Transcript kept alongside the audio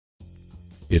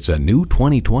It's a new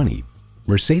 2020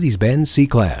 Mercedes-Benz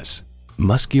C-Class.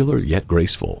 Muscular yet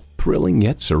graceful, thrilling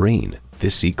yet serene,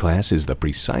 this C-Class is the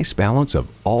precise balance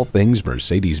of all things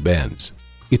Mercedes-Benz.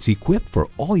 It's equipped for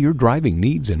all your driving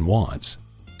needs and wants.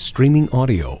 Streaming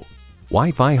audio,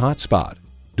 Wi-Fi hotspot,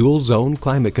 dual zone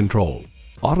climate control,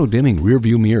 auto-dimming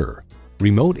rearview mirror,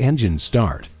 remote engine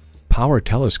start, power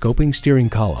telescoping steering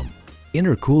column,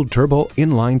 intercooled turbo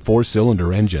inline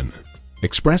 4-cylinder engine,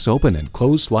 express open and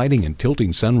closed sliding and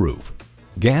tilting sunroof,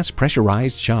 gas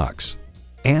pressurized shocks,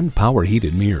 and power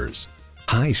heated mirrors.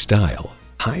 High style,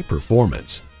 high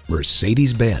performance,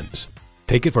 Mercedes-Benz.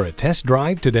 Take it for a test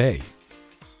drive today.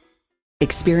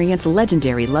 Experience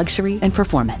legendary luxury and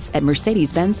performance at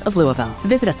Mercedes-Benz of Louisville.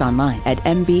 Visit us online at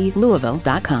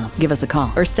mblouisville.com. Give us a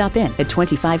call or stop in at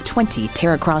 2520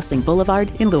 Terra Crossing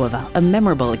Boulevard in Louisville. A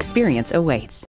memorable experience awaits.